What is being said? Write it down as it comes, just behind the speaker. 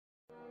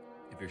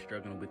you're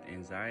struggling with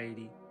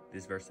anxiety,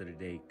 this verse of the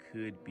day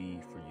could be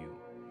for you.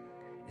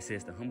 It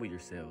says to humble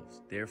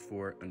yourselves,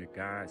 therefore, under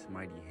God's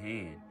mighty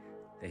hand,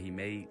 that he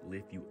may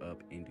lift you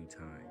up in due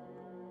time.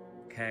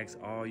 Cast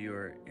all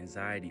your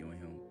anxiety on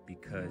him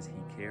because he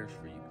cares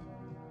for you.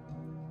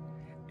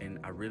 And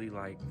I really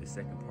like the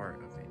second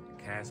part of it.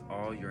 Cast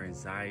all your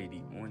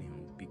anxiety on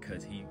him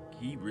because he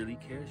really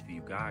cares for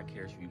you. God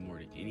cares for you more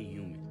than any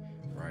human,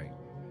 right?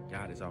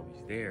 God is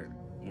always there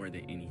more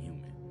than any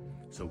human.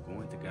 So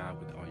go into God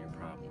with all your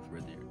problems,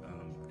 whether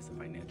it's a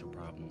financial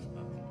problem,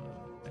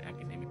 an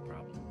academic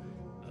problem,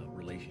 a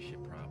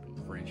relationship problem,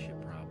 friendship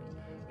problem,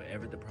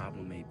 whatever the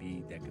problem may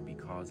be that could be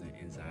causing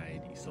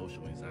anxiety,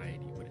 social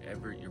anxiety,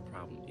 whatever your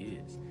problem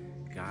is,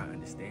 God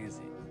understands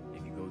it.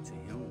 If you go to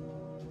him,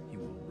 he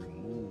will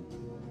remove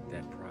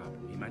that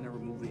problem. He might not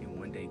remove it in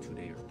 1 day, 2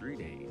 days, or 3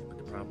 days, but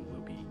the problem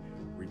will be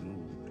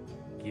removed.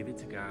 Give it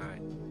to God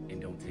and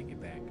don't take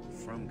it back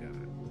from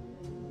God.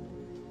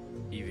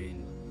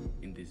 Even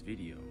in this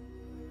video,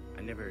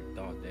 I never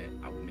thought that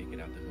I would make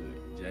it out the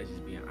hood. That's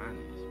just being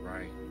honest,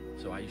 right?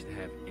 So I used to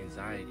have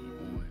anxiety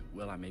on,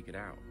 will I make it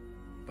out?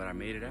 But I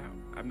made it out.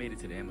 I made it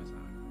to the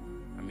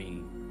Amazon. I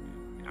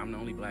mean, I'm the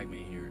only black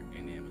man here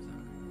in the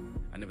Amazon.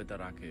 I never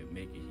thought I could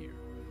make it here.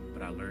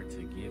 But I learned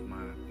to give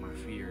my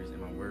fears and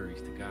my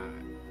worries to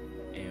God.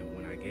 And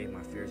when I gave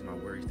my fears and my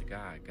worries to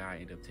God, God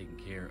ended up taking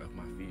care of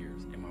my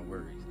fears and my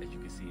worries, as you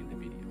can see in the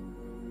video.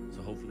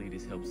 So hopefully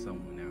this helps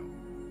someone out.